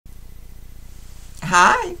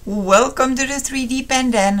Hi, welcome to the 3D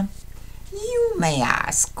Pen Den. You may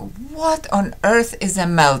ask, what on earth is a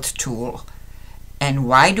melt tool? And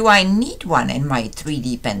why do I need one in my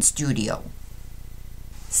 3D pen studio?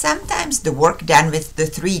 Sometimes the work done with the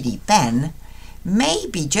 3D pen may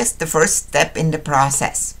be just the first step in the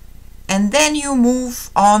process. And then you move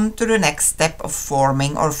on to the next step of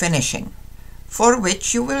forming or finishing, for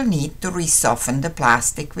which you will need to resoften the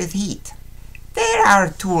plastic with heat. There are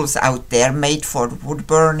tools out there made for wood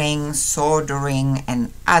burning, soldering,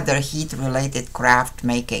 and other heat-related craft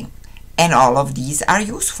making, and all of these are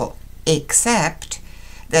useful, except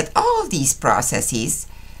that all these processes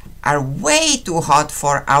are way too hot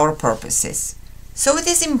for our purposes. So it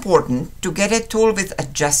is important to get a tool with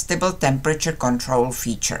adjustable temperature control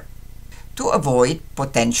feature to avoid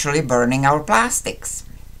potentially burning our plastics.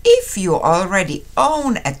 If you already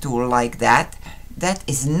own a tool like that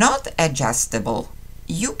is not adjustable,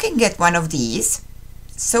 you can get one of these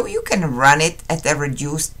so you can run it at a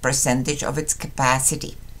reduced percentage of its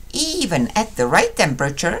capacity. Even at the right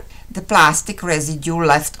temperature, the plastic residue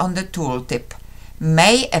left on the tool tip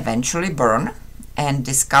may eventually burn and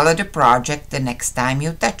discolor the project the next time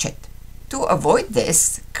you touch it. To avoid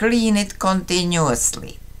this, clean it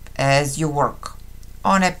continuously as you work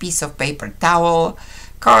on a piece of paper towel,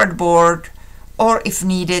 cardboard, or if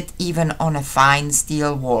needed, even on a fine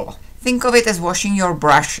steel wool. Think of it as washing your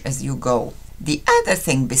brush as you go. The other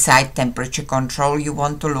thing beside temperature control you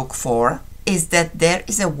want to look for is that there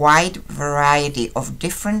is a wide variety of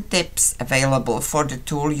different tips available for the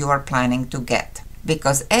tool you are planning to get,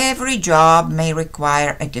 because every job may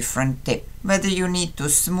require a different tip. Whether you need to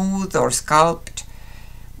smooth or sculpt,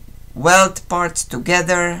 weld parts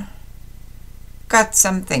together, cut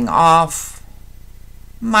something off,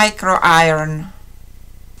 micro iron,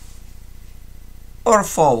 or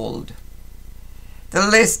fold. The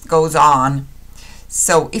list goes on.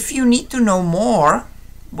 So if you need to know more,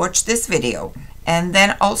 watch this video and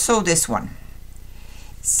then also this one.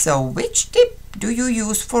 So which tip do you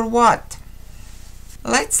use for what?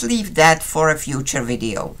 Let's leave that for a future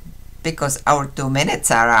video because our 2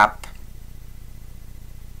 minutes are up.